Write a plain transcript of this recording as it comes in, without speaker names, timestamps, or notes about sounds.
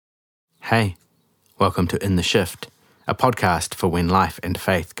Hey, welcome to In the Shift, a podcast for when life and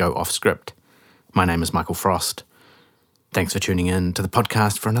faith go off script. My name is Michael Frost. Thanks for tuning in to the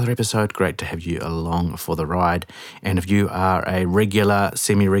podcast for another episode. Great to have you along for the ride. And if you are a regular,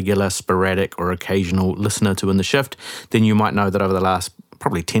 semi-regular, sporadic or occasional listener to In the Shift, then you might know that over the last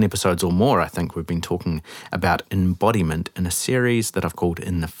probably 10 episodes or more, I think we've been talking about embodiment in a series that I've called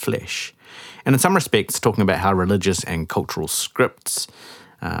In the Flesh. And in some respects, talking about how religious and cultural scripts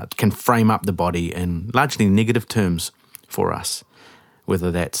can frame up the body in largely negative terms for us, whether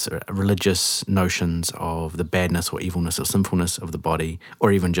that's religious notions of the badness or evilness or sinfulness of the body,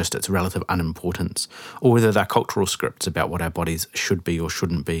 or even just its relative unimportance, or whether they're cultural scripts about what our bodies should be or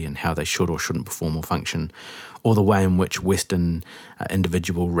shouldn't be and how they should or shouldn't perform or function, or the way in which Western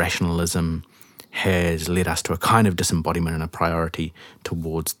individual rationalism has led us to a kind of disembodiment and a priority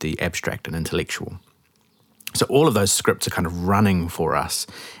towards the abstract and intellectual. So all of those scripts are kind of running for us,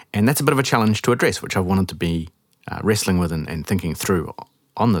 and that's a bit of a challenge to address, which I wanted to be wrestling with and thinking through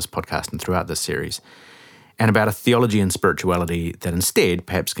on this podcast and throughout this series, and about a theology and spirituality that instead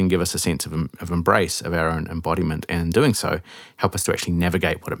perhaps can give us a sense of embrace of our own embodiment, and in doing so, help us to actually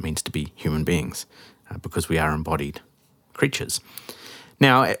navigate what it means to be human beings, because we are embodied creatures.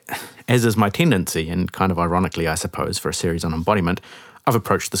 Now, as is my tendency, and kind of ironically, I suppose, for a series on embodiment, I've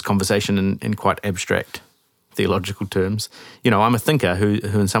approached this conversation in quite abstract theological terms. You know, I'm a thinker who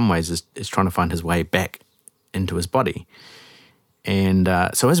in some ways is trying to find his way back into his body. And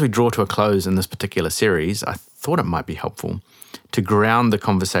so as we draw to a close in this particular series, I thought it might be helpful to ground the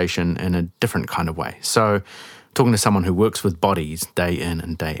conversation in a different kind of way. So talking to someone who works with bodies day in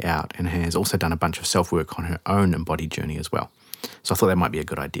and day out and has also done a bunch of self-work on her own embodied journey as well. So I thought that might be a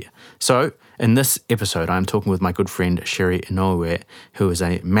good idea. So in this episode, I'm talking with my good friend Sherry Inoue, who is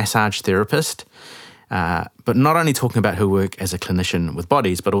a massage therapist, but not only talking about her work as a clinician with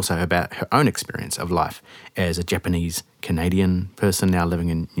bodies, but also about her own experience of life as a Japanese-Canadian person now living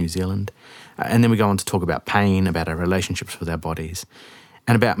in New Zealand. And then we go on to talk about pain, about our relationships with our bodies,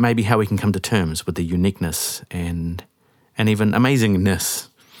 and about maybe how we can come to terms with the uniqueness and even amazingness.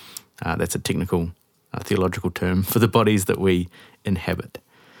 That's a technical theological term for the bodies that we inhabit.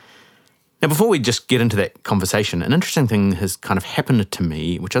 Now, before we just get into that conversation, an interesting thing has kind of happened to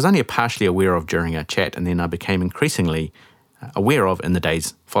me, which I was only partially aware of during our chat, and then I became increasingly aware of in the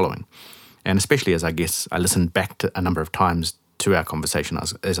days following. And especially as I guess I listened back to a number of times to our conversation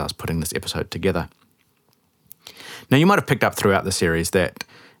as I was putting this episode together. Now, you might have picked up throughout the series that,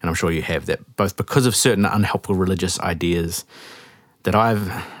 and I'm sure you have, that both because of certain unhelpful religious ideas that I've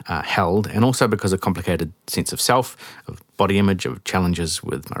held, and also because of a complicated sense of self, of body image, of challenges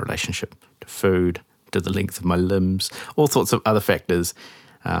with my relationship to food, to the length of my limbs, all sorts of other factors.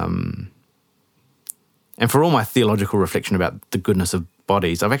 And for all my theological reflection about the goodness of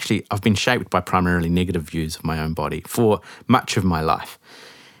bodies, I've been shaped by primarily negative views of my own body for much of my life.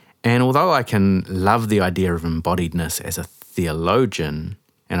 And although I can love the idea of embodiedness as a theologian,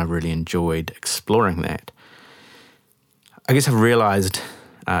 and I've really enjoyed exploring that, I guess I've realised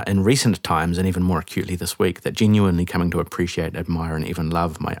in recent times, and even more acutely this week, that genuinely coming to appreciate, admire, and even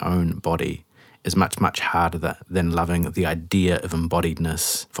love my own body is much, much harder than loving the idea of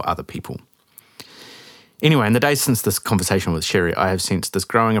embodiedness for other people. Anyway, in the days since this conversation with Sherry, I have sensed this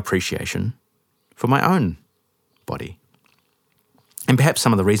growing appreciation for my own body. And perhaps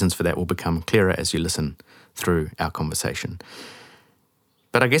some of the reasons for that will become clearer as you listen through our conversation.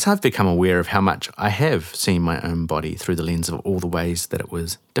 But I guess I've become aware of how much I have seen my own body through the lens of all the ways that it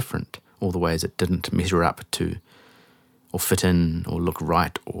was different, all the ways it didn't measure up to, or fit in, or look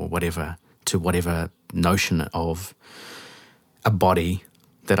right, or whatever, to whatever notion of a body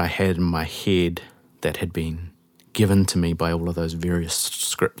that I had in my head that had been given to me by all of those various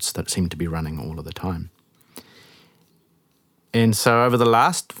scripts that seemed to be running all of the time. And so over the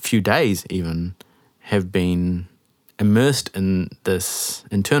last few days even have been immersed in this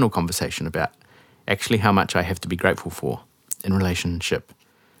internal conversation about actually how much I have to be grateful for in relationship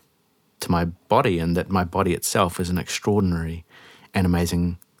to my body, and that my body itself is an extraordinary and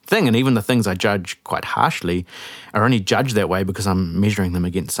amazing thing. And even the things I judge quite harshly are only judged that way because I'm measuring them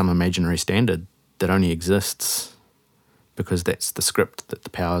against some imaginary standard that only exists because that's the script that the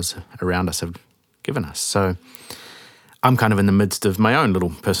powers around us have given us. So I'm kind of in the midst of my own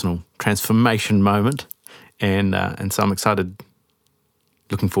little personal transformation moment. And so I'm excited,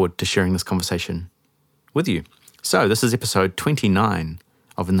 looking forward to sharing this conversation with you. So this is episode 29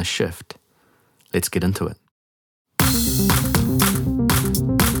 of In the Shift. Let's get into it.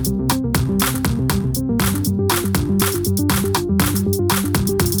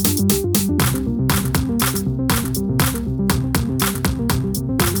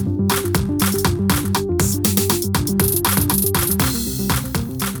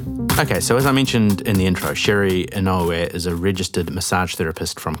 Okay, so as I mentioned in the intro, Sherry Inoue is a registered massage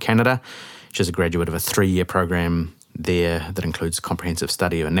therapist from Canada. She's a graduate of a 3-year program there that includes comprehensive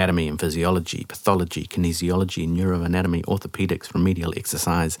study of anatomy and physiology, pathology, kinesiology, neuroanatomy, orthopedics, remedial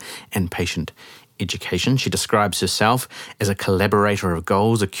exercise, and patient education. She describes herself as a collaborator of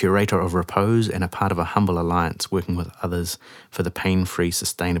goals, a curator of repose, and a part of a humble alliance working with others for the pain-free,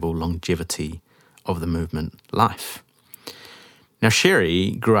 sustainable longevity of the movement life. Now,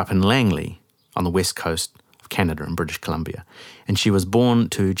 Sherry grew up in Langley on the west coast of Canada in British Columbia, and she was born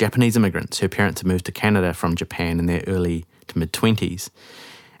to Japanese immigrants. Her parents had moved to Canada from Japan in their early to mid-20s.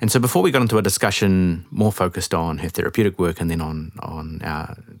 And so before we got into a discussion more focused on her therapeutic work and then on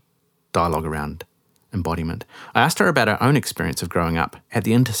our dialogue around embodiment, I asked her about her own experience of growing up at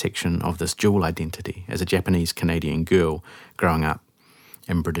the intersection of this dual identity as a Japanese-Canadian girl growing up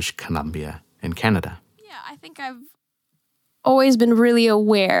in British Columbia in Canada. Yeah, I think I've always been really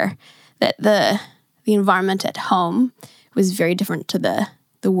aware that the environment at home was very different to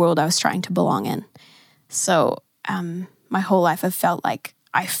the world I was trying to belong in. So my whole life I felt like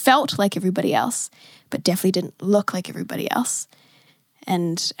everybody else, but definitely didn't look like everybody else.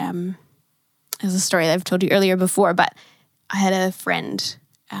 And there's a story that I've told you earlier before, but I had a friend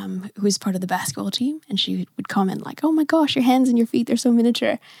who was part of the basketball team, and she would comment like, "Oh my gosh, your hands and your feet, they're so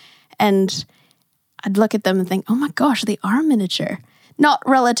miniature." And I'd look at them and think, oh my gosh, they are miniature. Not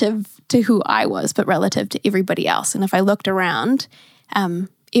relative to who I was, but relative to everybody else. And if I looked around,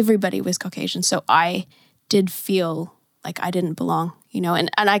 everybody was Caucasian. So I did feel like I didn't belong,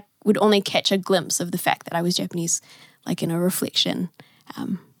 and I would only catch a glimpse of the fact that I was Japanese, like in a reflection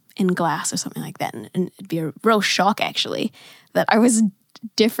in glass or something like that. And it'd be a real shock, actually, that I was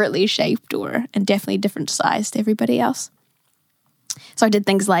differently shaped and definitely different size to everybody else. So I did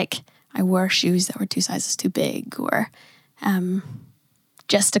things like I wore shoes that were 2 sizes too big, or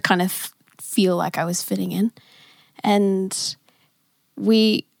just to kind of feel like I was fitting in. And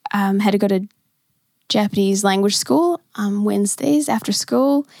we had to go to Japanese language school on Wednesdays after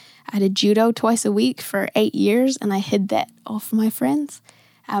school. I did judo twice a week for 8 years, and I hid that off from my friends.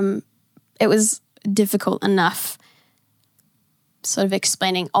 It was difficult enough sort of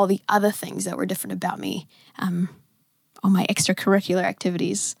explaining all the other things that were different about me. All my extracurricular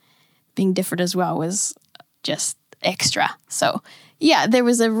activities being different as well was just extra. So yeah, there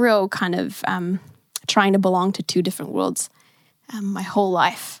was a real kind of trying to belong to 2 different worlds my whole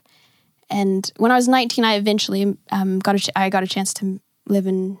life. And when I was 19, I eventually got a chance to live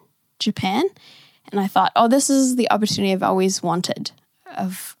in Japan. And I thought, this is the opportunity I've always wanted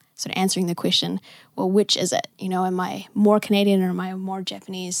of sort of answering the question, well, which is it? Am I more Canadian or am I more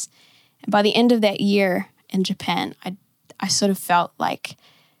Japanese? And by the end of that year in Japan, I sort of felt like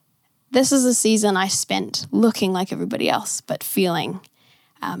this is a season I spent looking like everybody else, but feeling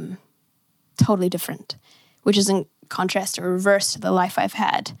totally different, which is in contrast or reverse to the life I've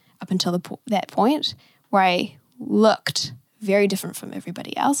had up until that point, where I looked very different from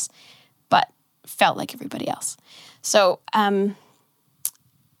everybody else, but felt like everybody else. So, I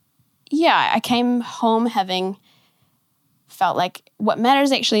came home having felt like what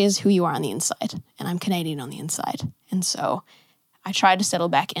matters actually is who you are on the inside, and I'm Canadian on the inside. And so I tried to settle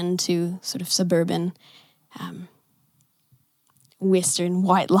back into sort of suburban, Western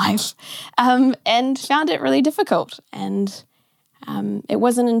white life, and found it really difficult. And it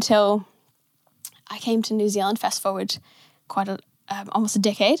wasn't until I came to New Zealand, fast forward almost a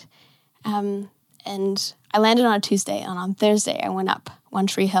decade, and I landed on a Tuesday, and on Thursday I went up One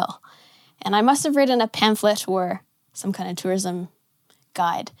Tree Hill. And I must have written a pamphlet or some kind of tourism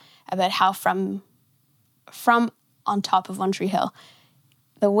guide about how from on top of One Tree Hill,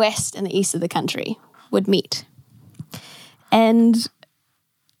 the west and the east of the country would meet. And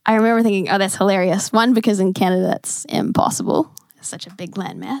I remember thinking, that's hilarious. 1, because in Canada that's impossible. It's such a big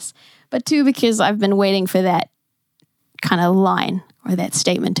landmass. But 2, because I've been waiting for that kind of line or that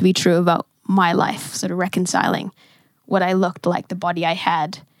statement to be true about my life, sort of reconciling what I looked like, the body I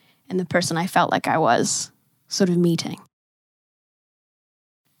had, and the person I felt like I was, sort of meeting.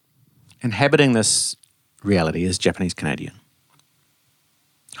 Inhabiting this reality as Japanese Canadian,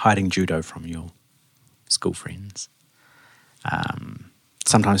 hiding judo from your school friends,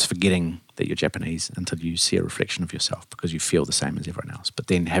 sometimes forgetting that you're Japanese until you see a reflection of yourself because you feel the same as everyone else, but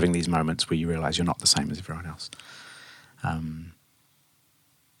then having these moments where you realize you're not the same as everyone else.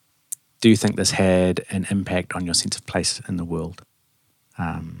 Do you think this had an impact on your sense of place in the world?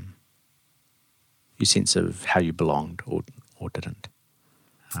 Your sense of how you belonged or didn't?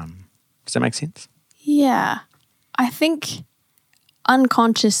 Does that make sense? Yeah. I think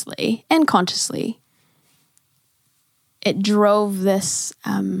unconsciously and consciously, it drove this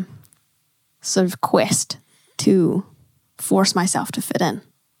sort of quest to force myself to fit in.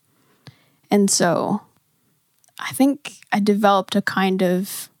 And so I think I developed a kind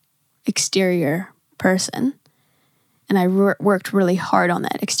of exterior person, and I worked really hard on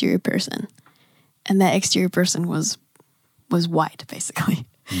that exterior person. And that exterior person was white, basically.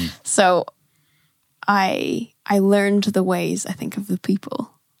 So I learned the ways, I think, of the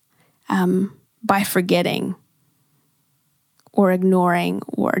people by forgetting or ignoring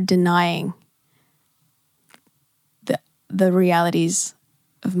or denying the realities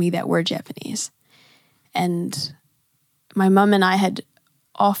of me that were Japanese. And my mom and I had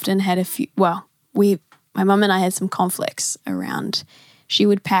often had my mom and I had some conflicts around, she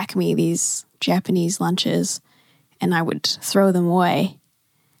would pack me these Japanese lunches and I would throw them away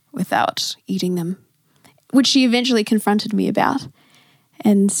without eating them, which she eventually confronted me about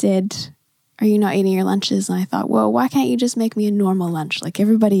and said, "Are you not eating your lunches?" And I thought, well, why can't you just make me a normal lunch like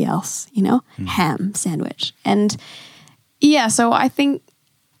everybody else, ham sandwich? And yeah, so I think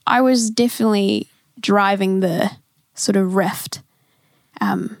I was definitely driving the sort of rift,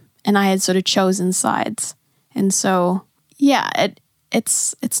 and I had sort of chosen sides. And so, yeah,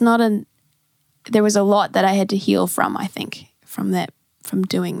 it's not there was a lot that I had to heal from, I think, from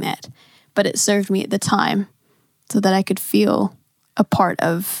doing that. But it served me at the time so that I could feel a part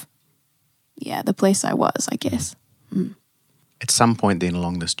of, the place I was, I guess. At some point then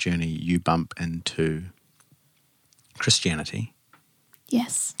along this journey, you bump into Christianity.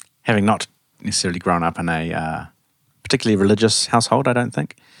 Yes. Having not necessarily grown up in a particularly religious household, I don't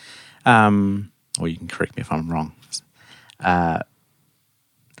think. Or you can correct me if I'm wrong.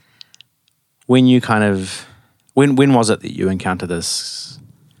 When you when was it that you encountered this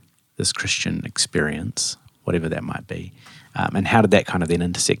Christian experience, whatever that might be, and how did that kind of then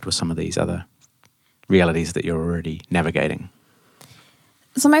intersect with some of these other realities that you're already navigating?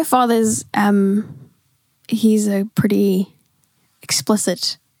 So my father's, he's a pretty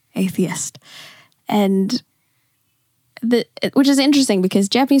explicit atheist, and which is interesting because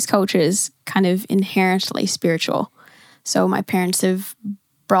Japanese culture is kind of inherently spiritual. So my parents have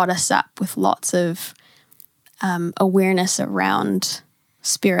brought us up with lots of awareness around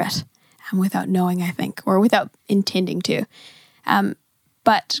spirit, without knowing, I think, or without intending to.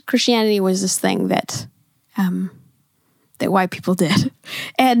 But Christianity was this thing that white people did.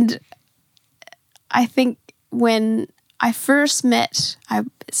 And I think when I first met,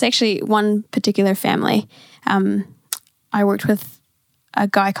 it's actually one particular family. I worked with a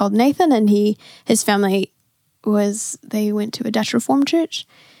guy called Nathan, and his family they went to a Dutch Reformed church,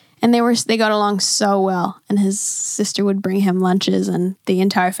 and they got along so well. And his sister would bring him lunches, and the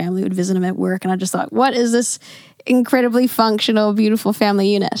entire family would visit him at work. And I just thought, what is this incredibly functional, beautiful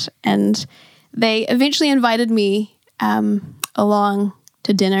family unit? And they eventually invited me along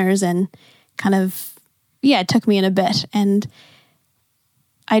to dinners and kind of, it took me in a bit. And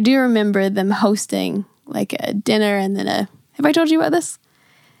I do remember them hosting like a dinner and then have I told you about this?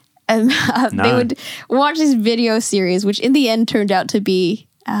 No. They would watch this video series, which in the end turned out to be,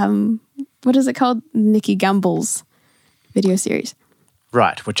 what is it called? Nicky Gumbel's video series.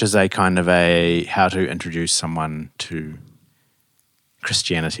 Right, which is a kind of a how to introduce someone to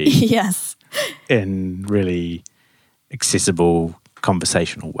Christianity. Yes. In really accessible,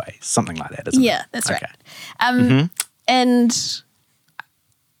 conversational ways. Something like that, isn't it? Yeah, that's right. And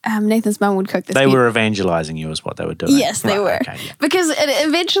Nathan's mum would cook this. They were evangelizing you is what they were doing. Yes, they were. Okay, yeah. Because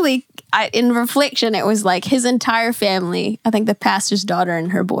eventually, in reflection, it was like his entire family, I think the pastor's daughter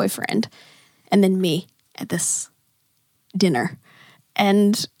and her boyfriend, and then me at this dinner.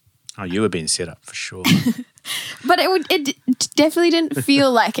 And you were being set up for sure. But it definitely didn't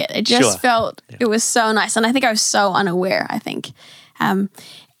feel like it. It just felt, It was so nice. And I think I was so unaware, I think. And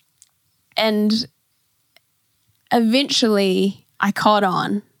eventually I caught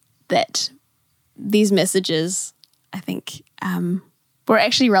on that these messages, I think, were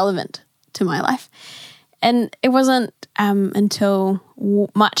actually relevant to my life. And it wasn't until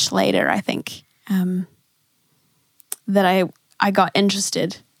much later, I think, that I got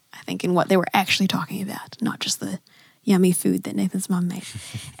interested, I think, in what they were actually talking about, not just the yummy food that Nathan's mom made.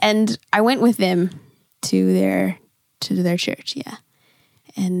 And I went with them to their church,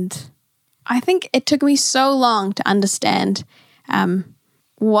 And I think it took me so long to understand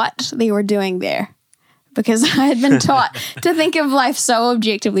what they were doing there, because I had been taught to think of life so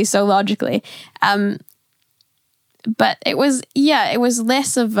objectively, so logically. But it was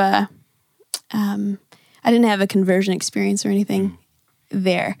less of a, I didn't have a conversion experience or anything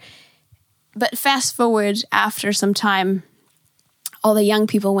there. But fast forward after some time, all the young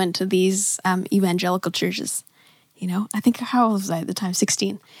people went to these evangelical churches. I think, how old was I at the time?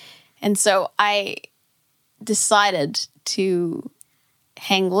 16. And so I decided to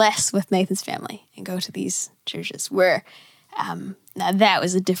hang less with Nathan's family and go to these churches where, now that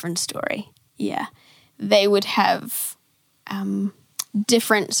was a different story. Yeah. They would have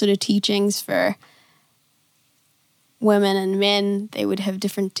different sort of teachings for women and men. They would have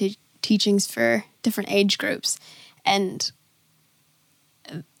different teachings for different age groups. But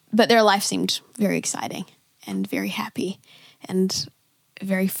their life seemed very exciting and very happy and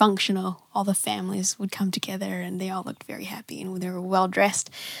very functional. All the families would come together and they all looked very happy and they were well dressed.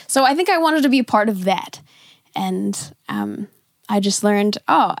 So I think I wanted to be a part of that. And I just learned,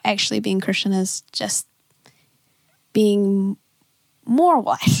 actually being Christian is just being more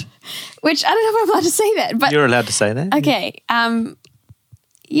white, which I don't know if I'm allowed to say that. But you're allowed to say that. Okay.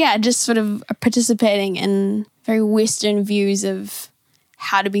 Just sort of participating in very Western views of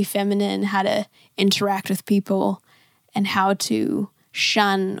how to be feminine, how to interact with people, and how to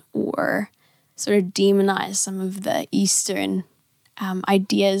shun or sort of demonize some of the Eastern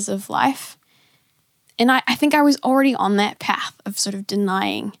ideas of life. And I think I was already on that path of sort of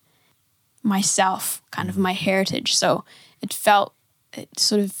denying myself, kind of my heritage. So it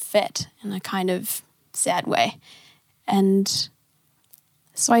sort of fit in a kind of sad way. And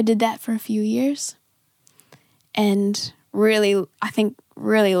so I did that for a few years and really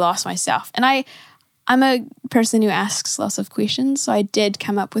lost myself. And I'm a person who asks lots of questions, so I did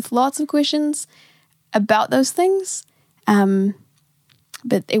come up with lots of questions about those things.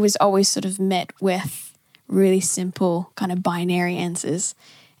 But it was always sort of met with really simple kind of binary answers.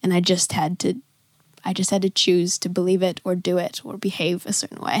 And I just had to choose to believe it or do it or behave a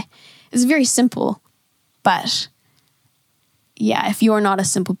certain way. It's very simple, but yeah, if you're not a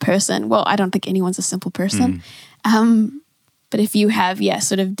simple person, well, I don't think anyone's a simple person. But if you have,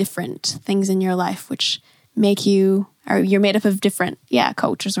 sort of different things in your life which make you, or you're made up of different,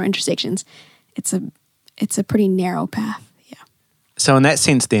 cultures or intersections, it's a pretty narrow path. Yeah. So in that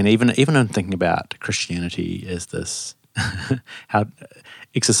sense, then, even in thinking about Christianity as this how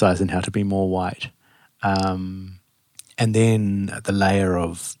exercise in how to be more white, and then the layer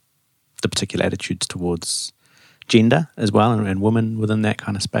of the particular attitudes towards gender as well, and women within that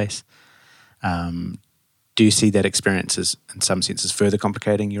kind of space. Do you see that experience as, in some senses, further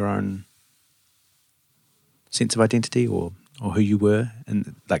complicating your own sense of identity or who you were,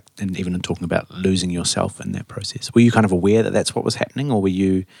 and even in talking about losing yourself in that process? Were you kind of aware that that's what was happening, or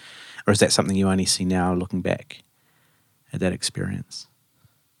is that something you only see now looking back at that experience?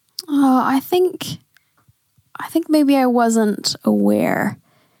 Oh, I think maybe I wasn't aware.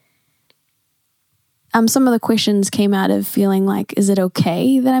 Some of the questions came out of feeling like, is it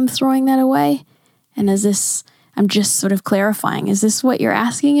okay that I'm throwing that away? And I'm just sort of clarifying, is this what you're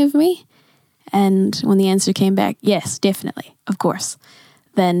asking of me? And when the answer came back, yes, definitely, of course,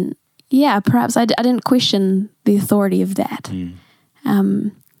 then perhaps I didn't question the authority of that.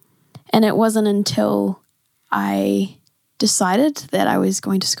 And it wasn't until I decided that I was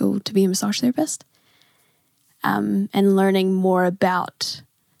going to school to be a massage therapist and learning more about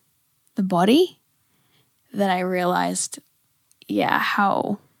the body that I realized,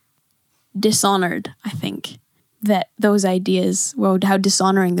 how dishonored I think that those ideas, how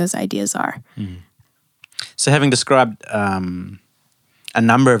dishonoring those ideas are. So having described a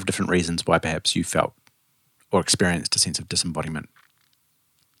number of different reasons why perhaps you felt or experienced a sense of disembodiment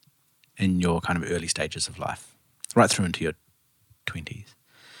in your kind of early stages of life, right through into your 20s,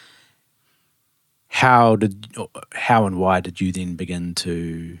 how and why did you then begin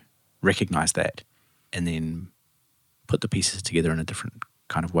to recognize that and then put the pieces together in a different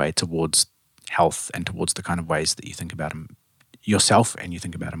kind of way towards health and towards the kind of ways that you think about yourself and you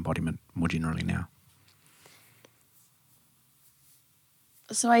think about embodiment more generally now?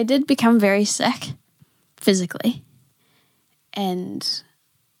 So I did become very sick physically and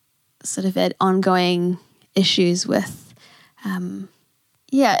sort of had ongoing issues with, and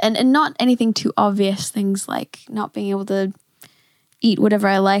not anything too obvious, things like not being able to eat whatever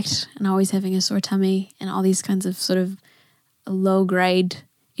I liked and always having a sore tummy and all these kinds of sort of low-grade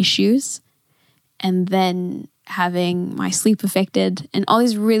issues, and then having my sleep affected and all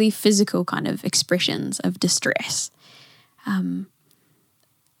these really physical kind of expressions of distress, of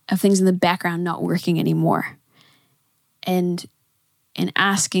things in the background not working anymore, and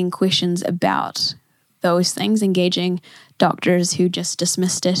asking questions about those things, engaging doctors who just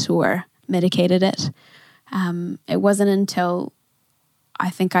dismissed it or medicated it. It wasn't until I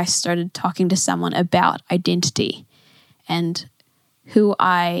think I started talking to someone about identity and who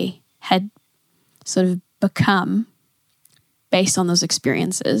I had sort of become based on those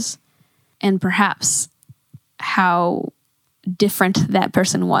experiences, and perhaps how different that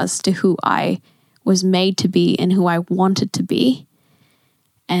person was to who I was made to be and who I wanted to be,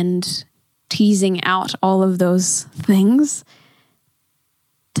 and teasing out all of those things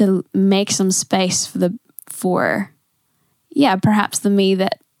to make some space for perhaps the me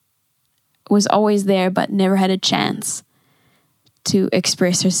that was always there but never had a chance to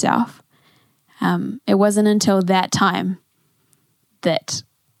express herself. It wasn't until that time that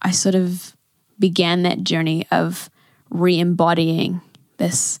I sort of began that journey of re-embodying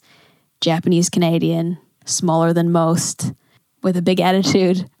this Japanese Canadian, smaller than most, with a big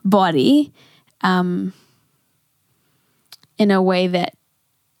attitude body, in a way that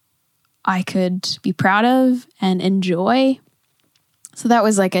I could be proud of and enjoy. So that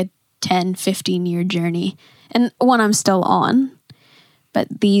was like a 10, 15-year journey, and one I'm still on.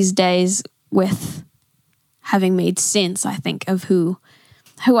 But these days, with having made sense, I think, of who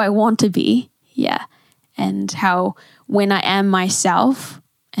I want to be, and how when I am myself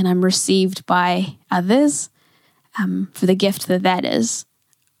and I'm received by others, for the gift that is,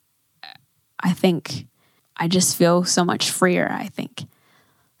 I think I just feel so much freer, I think.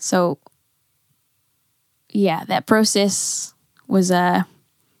 So, that process was a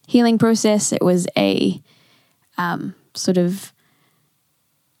healing process. It was a sort of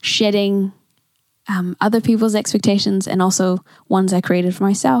shedding other people's expectations and also ones I created for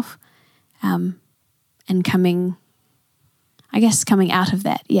myself, and coming out of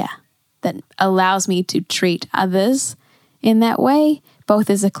that, that allows me to treat others in that way, both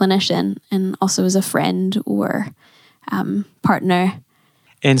as a clinician and also as a friend or partner.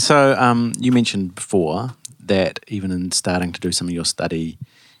 And so you mentioned before that even in starting to do some of your study,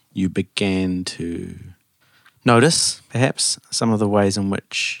 you began to notice perhaps some of the ways in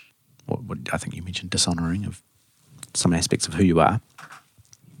which, what I think you mentioned, dishonouring of some aspects of who you are.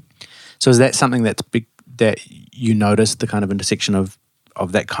 So is that something that's big, that you noticed, the kind of intersection of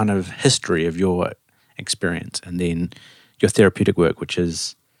that kind of history of your experience and then your therapeutic work, which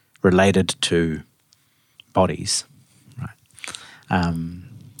is related to bodies, right?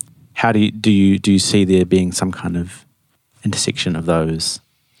 How do you see there being some kind of intersection of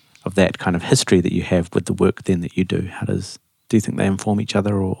that kind of history that you have with the work then that you do? Do you think they inform each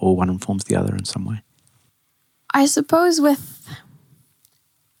other, or one informs the other in some way? I suppose with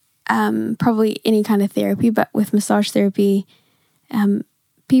probably any kind of therapy, but with massage therapy,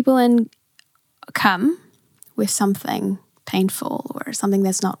 people come with something painful or something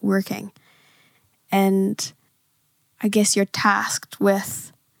that's not working. And I guess you're tasked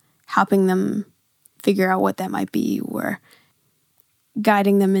with helping them figure out what that might be or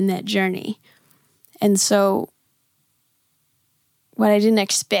guiding them in that journey. And so what I didn't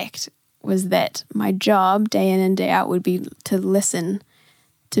expect was that my job day in and day out would be to listen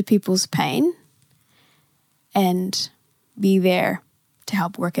to people's pain and be there to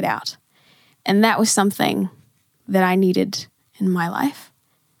help work it out. And that was something that I needed in my life.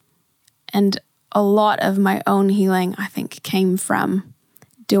 And a lot of my own healing, I think, came from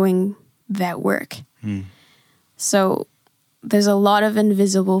doing that work. So there's a lot of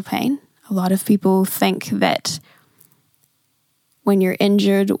invisible pain. A lot of people think that when you're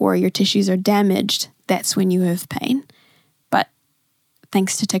injured or your tissues are damaged, that's when you have pain. But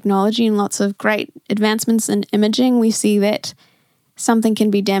thanks to technology and lots of great advancements in imaging, we see that something can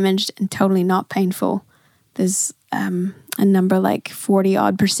be damaged and totally not painful. There's a number like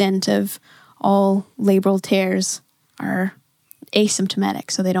 40% of all labral tears are asymptomatic,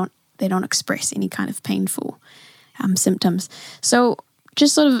 so they don't express any kind of painful symptoms. So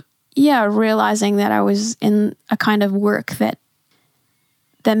just sort of realizing that I was in a kind of work that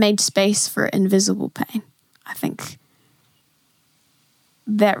made space for invisible pain. I think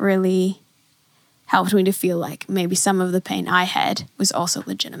that really helped me to feel like maybe some of the pain I had was also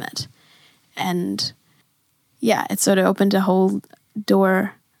legitimate. And it sort of opened a whole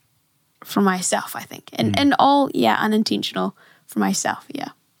door for myself, I think. And all, unintentional for myself,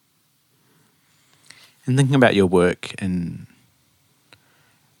 And thinking about your work in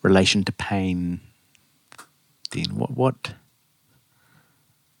relation to pain, then what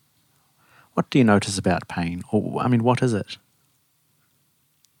do you notice about pain? Or, I mean, what is it?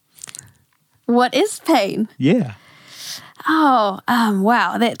 What is pain? Yeah. Oh,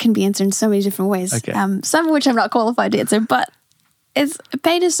 wow. That can be answered in so many different ways. Okay. Some of which I'm not qualified to answer, but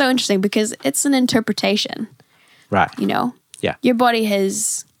pain is so interesting because it's an interpretation. Right. You know? Yeah. Your body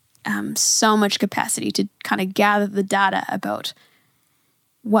has so much capacity to kind of gather the data about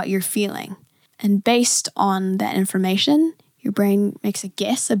what you're feeling. And based on that information, your brain makes a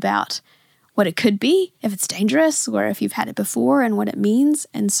guess about what it could be, if it's dangerous or if you've had it before and what it means.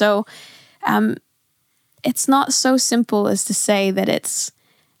 And so it's not so simple as to say that it's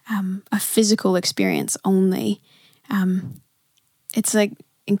a physical experience only. It's like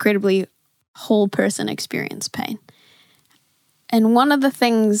incredibly whole person experience pain. And one of the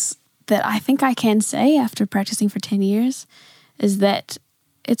things that I think I can say after practicing for 10 years is that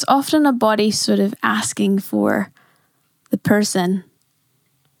it's often a body sort of asking for the person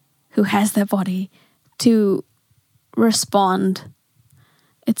who has that body to respond.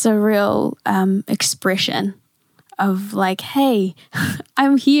 It's a real expression of like, hey,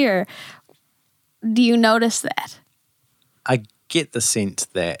 I'm here. Do you notice that? I get the sense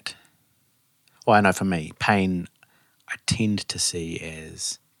that, well, I know for me, pain I tend to see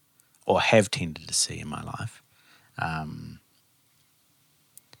as, or have tended to see in my life,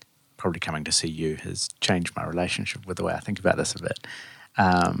 probably coming to see you has changed my relationship with the way I think about this a bit.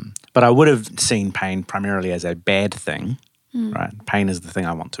 But I would have seen pain primarily as a bad thing, right? Pain is the thing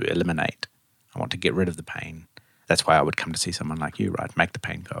I want to eliminate. I want to get rid of the pain. That's why I would come to see someone like you, right? Make the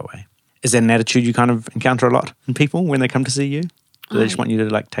pain go away. Is that an attitude you kind of encounter a lot in people when they come to see you? Do they just want you to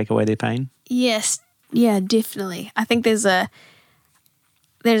like take away their pain? Yes. Yeah, definitely. I think there's a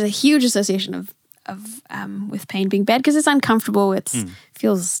huge association of with pain being bad because it's uncomfortable. It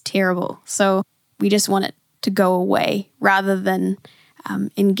feels terrible. So we just want it to go away rather than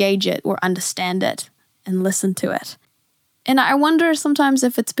engage it or understand it and listen to it. And I wonder sometimes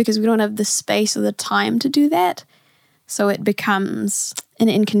if it's because we don't have the space or the time to do that. So it becomes an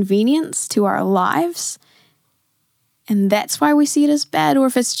inconvenience to our lives. And that's why we see it as bad. Or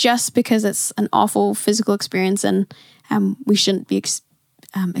if it's just because it's an awful physical experience and we shouldn't be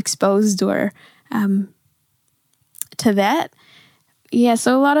exposed or to that. Yeah,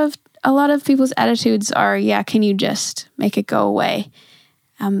 so a lot of people's attitudes are, yeah, can you just make it go away?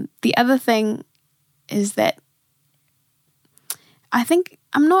 The other thing is that I think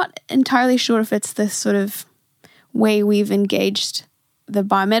I'm not entirely sure if it's this sort of way we've engaged the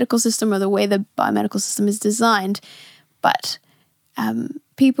biomedical system or the way the biomedical system is designed, but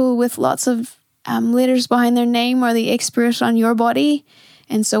people with lots of letters behind their name are the expert on your body.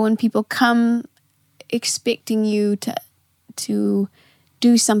 And so when people come expecting you to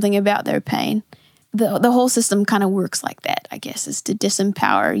do something about their pain, the whole system kind of works like that, I guess, is to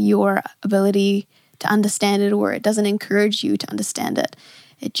disempower your ability to understand it, or it doesn't encourage you to understand it.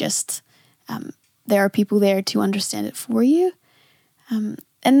 It just, there are people there to understand it for you. And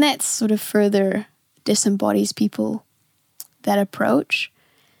that sort of further disembodies people, that approach.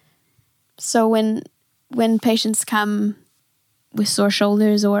 So when patients come with sore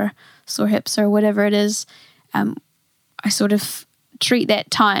shoulders or sore hips or whatever it is, I sort of treat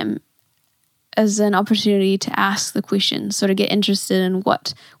that time as an opportunity to ask the question, sort of get interested in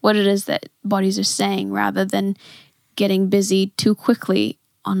what it is that bodies are saying rather than getting busy too quickly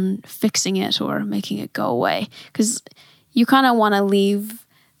on fixing it or making it go away. Because you kind of want to leave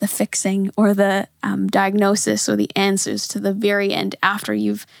the fixing or the diagnosis or the answers to the very end after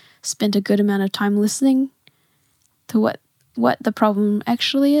you've spent a good amount of time listening to what the problem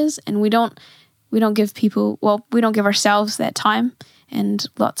actually is. And we don't give people, we don't give ourselves that time, and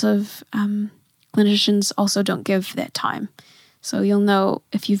lots of clinicians also don't give that time. So you'll know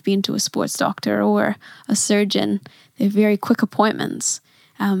if you've been to a sports doctor or a surgeon, they're very quick appointments.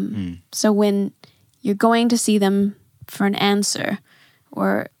 So when you're going to see them for an answer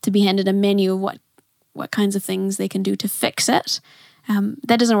or to be handed a menu of what kinds of things they can do to fix it,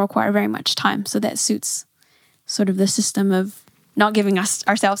 that doesn't require very much time. So that suits sort of the system of not giving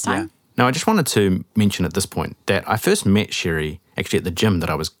ourselves time. Yeah. Now, I just wanted to mention at this point that I first met Sherry actually at the gym that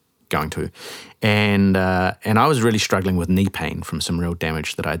I was going to, and I was really struggling with knee pain from some real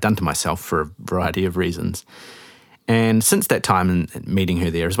damage that I had done to myself for a variety of reasons. And since that time and meeting her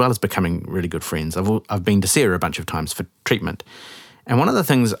there, as well as becoming really good friends, I've been to see her a bunch of times for treatment. And one of the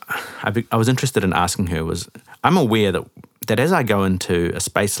things I was interested in asking her was, I'm aware that as I go into a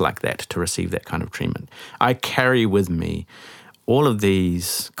space like that to receive that kind of treatment, I carry with me all of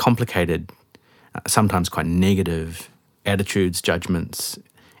these complicated, sometimes quite negative attitudes, judgments,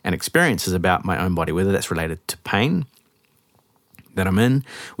 and experiences about my own body, whether that's related to pain that I'm in,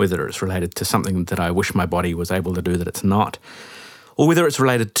 whether it's related to something that I wish my body was able to do that it's not, or whether it's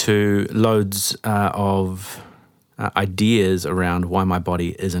related to loads of ideas around why my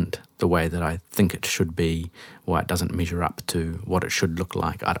body isn't the way that I think it should be, why it doesn't measure up to what it should look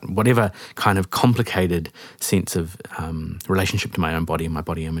like. Whatever kind of complicated sense of relationship to my own body and my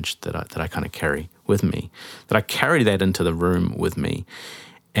body image that I kind of carry with me, that I carry that into the room with me.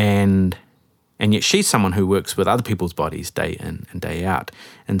 And yet she's someone who works with other people's bodies day in and day out.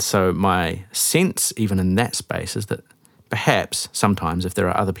 And so my sense, even in that space, is that perhaps sometimes if there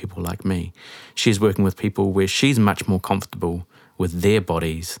are other people like me, she's working with people where she's much more comfortable with their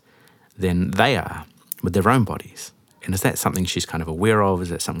bodies than they are with their own bodies. And is that something she's kind of aware of? Is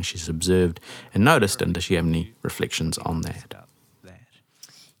that something she's observed and noticed? And does she have any reflections on that?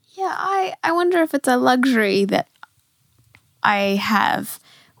 Yeah, I wonder if it's a luxury that I have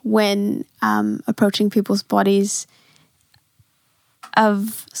when approaching people's bodies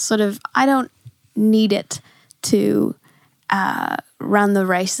of sort of, I don't need it to run the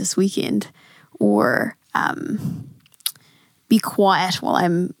race this weekend or be quiet while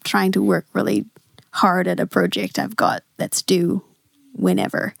I'm trying to work really hard at a project I've got that's due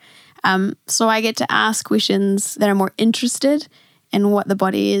whenever. So I get to ask questions that are more interested in what the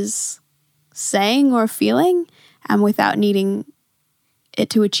body is saying or feeling without needing it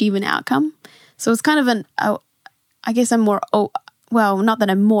to achieve an outcome. So it's kind of I guess I'm more, well, not that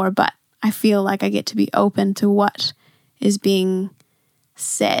I'm more, but I feel like I get to be open to what is being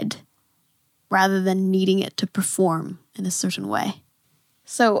said rather than needing it to perform in a certain way.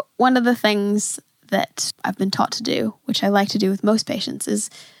 So one of the things that I've been taught to do, which I like to do with most patients, is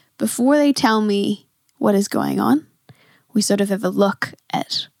before they tell me what is going on, we sort of have a look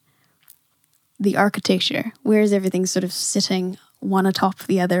at the architecture. Where is everything sort of sitting one atop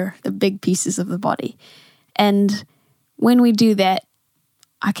the other, the big pieces of the body? And when we do that,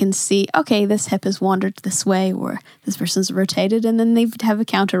 I can see, okay, this hip has wandered this way, or this person's rotated, and then they have a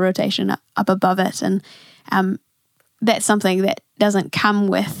counter rotation up above it. And that's something that doesn't come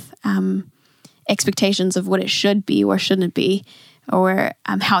with expectations of what it should be or shouldn't be, or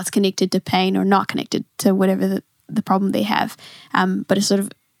how it's connected to pain or not connected to whatever the problem they have. But it's sort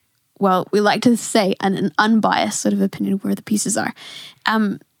of, well, we like to say an unbiased sort of opinion of where the pieces are.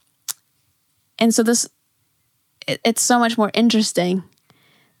 And so it's so much more interesting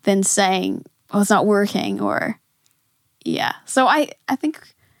than saying, oh, it's not working, or, yeah. So I think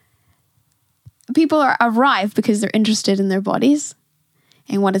people arrive because they're interested in their bodies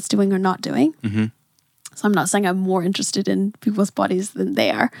and what it's doing or not doing. Mm-hmm. So I'm not saying I'm more interested in people's bodies than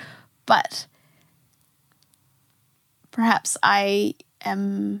they are, but perhaps it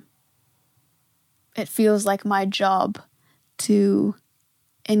feels like my job to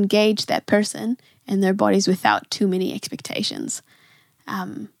engage that person and their bodies without too many expectations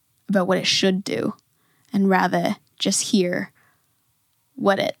about what it should do, and rather just hear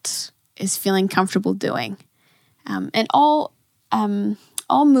what it is feeling comfortable doing. And all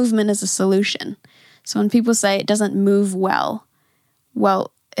movement is a solution. So when people say it doesn't move well,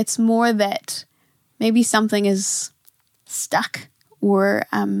 it's more that maybe something is stuck, or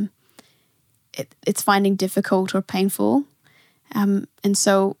it's finding difficult or painful. And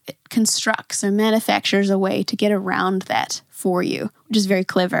so it constructs or manufactures a way to get around that for you, which is very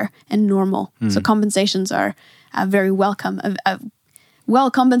clever and normal. So compensations are very welcome. A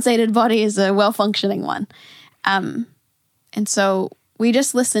well-compensated body is a well-functioning one. And so we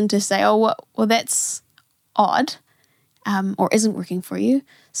just listen to say, oh, well, that's odd, or isn't working for you.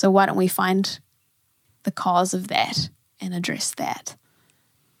 So why don't we find the cause of that and address that?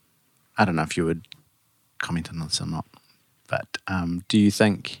 I don't know if you would comment on this or not, but do you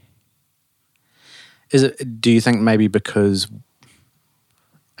think maybe because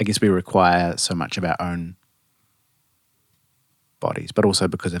I guess we require so much of our own bodies, but also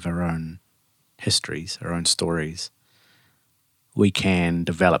because of our own histories, our own stories, we can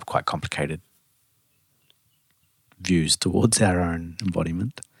develop quite complicated views towards our own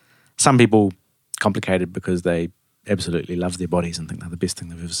embodiment. Some people complicated because they absolutely love their bodies and think they're the best thing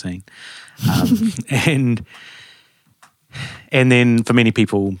they've ever seen. And then for many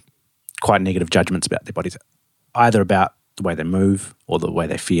people, quite negative judgments about their bodies, either about the way they move or the way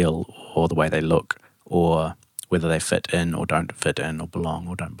they feel or the way they look, or whether they fit in or don't fit in, or belong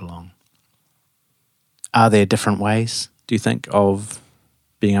or don't belong. Are there different ways, do you think, of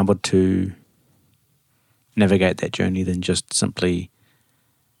being able to navigate that journey than just simply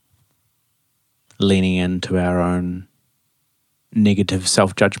leaning into our own negative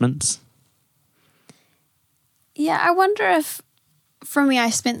self-judgments? Yeah, I wonder if, for me, I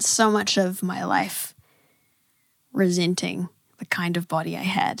spent so much of my life resenting the kind of body I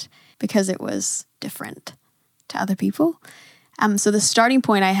had because it was different to other people. So the starting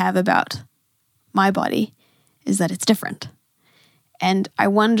point I have about my body is that it's different. And I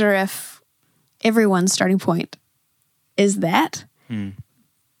wonder if everyone's starting point is that,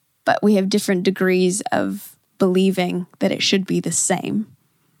 but we have different degrees of believing that it should be the same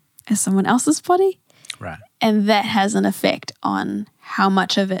as someone else's body. Right. And that has an effect on how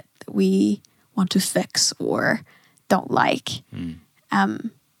much of it we want to fix or don't like.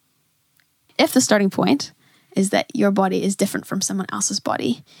 If the starting point is that your body is different from someone else's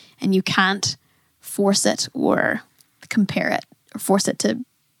body, and you can't force it or compare it or force it to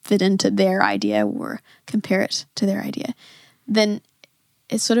fit into their idea or compare it to their idea, then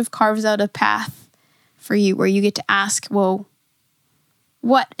it sort of carves out a path for you where you get to ask, well,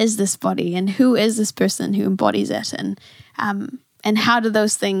 what is this body and who is this person who embodies it, and how can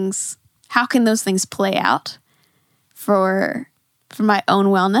those things play out for my own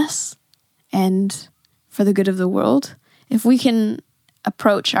wellness and for the good of the world. If we can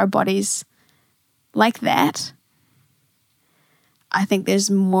approach our bodies like that, I think there's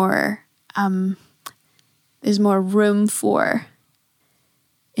more room for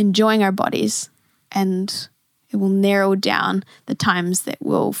enjoying our bodies, and it will narrow down the times that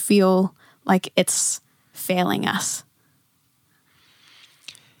we'll feel like it's failing us.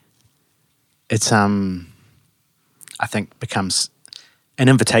 It's I think becomes an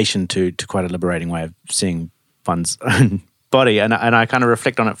invitation to quite a liberating way of seeing one's own body, and I kind of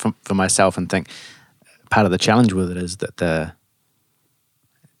reflect on it for myself and think part of the challenge with it is that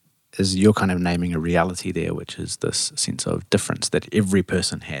you're kind of naming a reality there, which is this sense of difference that every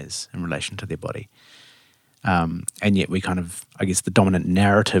person has in relation to their body. And yet we kind of, I guess, the dominant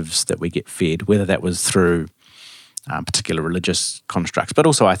narratives that we get fed, whether that was through particular religious constructs, but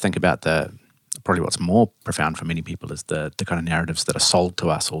also I think about probably what's more profound for many people is the kind of narratives that are sold to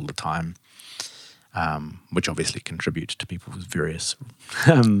us all the time, which obviously contribute to people's various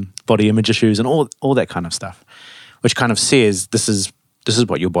body image issues and all that kind of stuff, which kind of says this is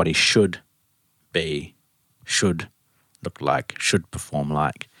what your body should be, should look like, should perform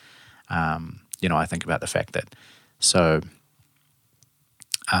like. I think about the fact that,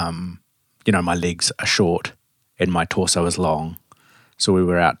 my legs are short and my torso is long. So we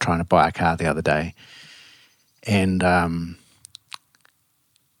were out trying to buy a car the other day, and I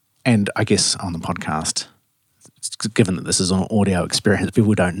guess on the podcast, given that this is an audio experience,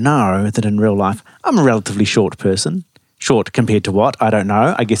 people don't know that in real life I'm a relatively short person. Short compared to what? I don't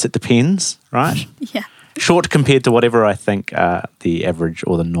know. I guess it depends, right? Yeah. Short compared to whatever I think the average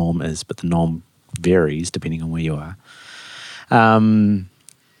or the norm is, but the norm varies depending on where you are. So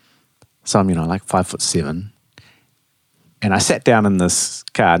I'm, like 5'7", and I sat down in this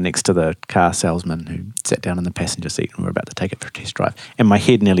car next to the car salesman who sat down in the passenger seat, and we were about to take it for a test drive, and my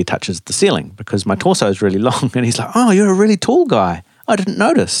head nearly touches the ceiling because my torso is really long, and he's like, "Oh, you're a really tall guy. I didn't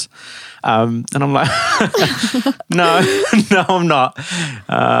notice." And I'm like, no, I'm not.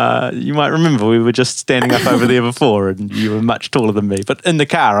 You might remember we were just standing up over there before and you were much taller than me. But in the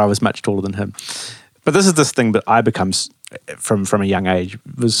car, I was much taller than him. But this is this thing that I become, from a young age,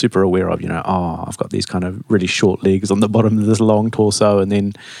 was super aware of, I've got these kind of really short legs on the bottom of this long torso.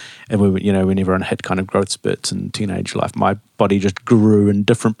 And whenever I hit kind of growth spurts in teenage life, my body just grew in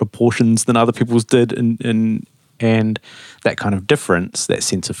different proportions than other people's did. And that kind of difference, that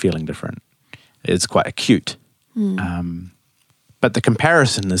sense of feeling different, is quite acute. But the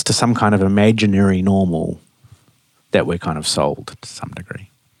comparison is to some kind of imaginary normal that we're kind of sold to some degree.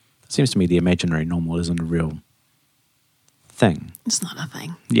 It seems to me the imaginary normal isn't a real thing. It's not a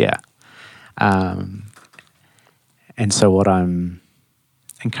thing. Yeah. And so what I'm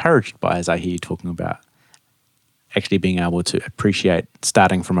encouraged by as I hear you talking about actually being able to appreciate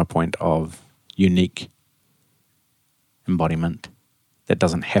starting from a point of unique embodiment that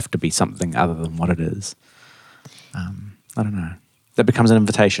doesn't have to be something other than what it is. I don't know. That becomes an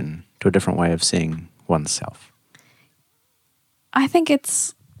invitation to a different way of seeing oneself. I think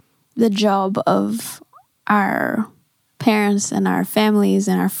it's the job of our parents and our families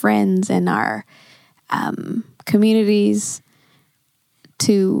and our friends and our communities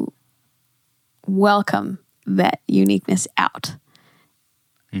to welcome that uniqueness out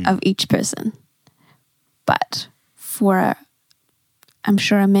of each person. But for, I'm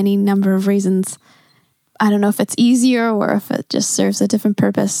sure, a many number of reasons, I don't know if it's easier or if it just serves a different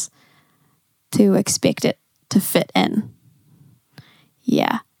purpose to expect it to fit in.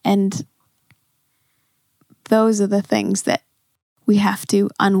 Yeah. And those are the things that we have to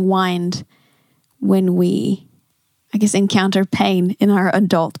unwind when we, I guess, encounter pain in our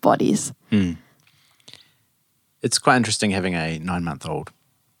adult bodies. It's quite interesting having a 9-month-old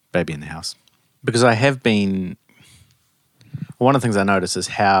baby in the house, because I have been, one of the things I notice is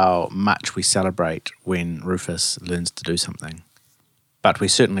how much we celebrate when Rufus learns to do something. But we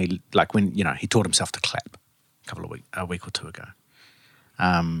certainly, like when, he taught himself to clap a week or two ago.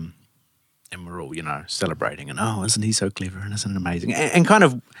 And we're all, celebrating and, oh, isn't he so clever and isn't it amazing? And kind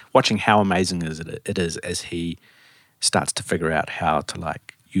of watching how amazing it is as he starts to figure out how to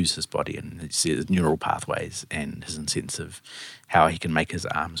use his body and his neural pathways and his sense of how he can make his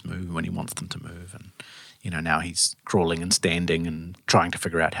arms move when he wants them to move. And, now he's crawling and standing and trying to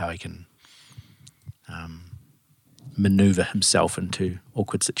figure out how he can maneuver himself into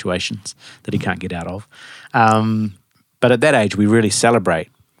awkward situations that he can't get out of. But at that age, we really celebrate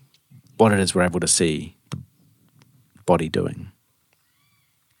what it is we're able to see the body doing.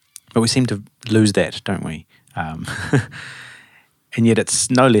 But we seem to lose that, don't we? And yet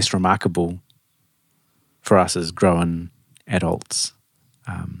it's no less remarkable for us as grown adults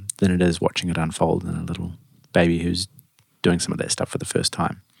than it is watching it unfold in a little baby who's doing some of that stuff for the first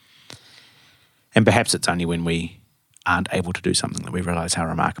time. And perhaps it's only when we aren't able to do something that we realise how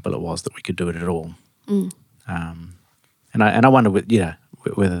remarkable it was that we could do it at all. And I wonder,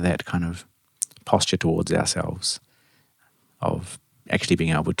 whether that kind of posture towards ourselves of actually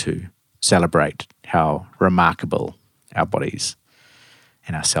being able to celebrate how remarkable our bodies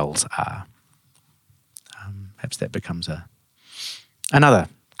and our cells are, perhaps that becomes another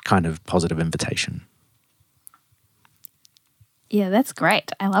kind of positive invitation. Yeah, that's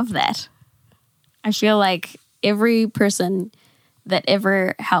great. I love that. I feel like every person that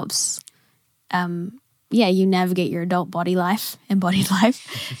ever helps, you navigate your adult body life, embodied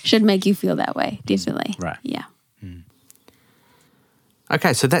life, should make you feel that way. Definitely. Right. Yeah.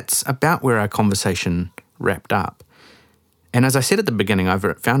 Okay, so that's about where our conversation wrapped up. And as I said at the beginning, I've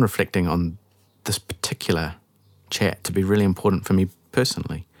found reflecting on this particular chat to be really important for me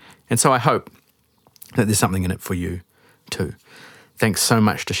personally. And so I hope that there's something in it for you too. Thanks so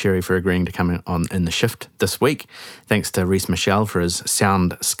much to Sherry for agreeing to come on In the Shift this week. Thanks to Reese Michelle for his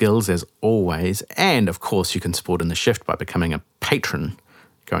sound skills as always. And of course, you can support In the Shift by becoming a patron,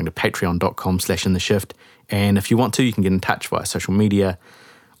 going to patreon.com/intheshift. And if you want to, you can get in touch via social media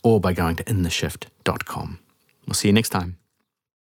or by going to intheshift.com. We'll see you next time.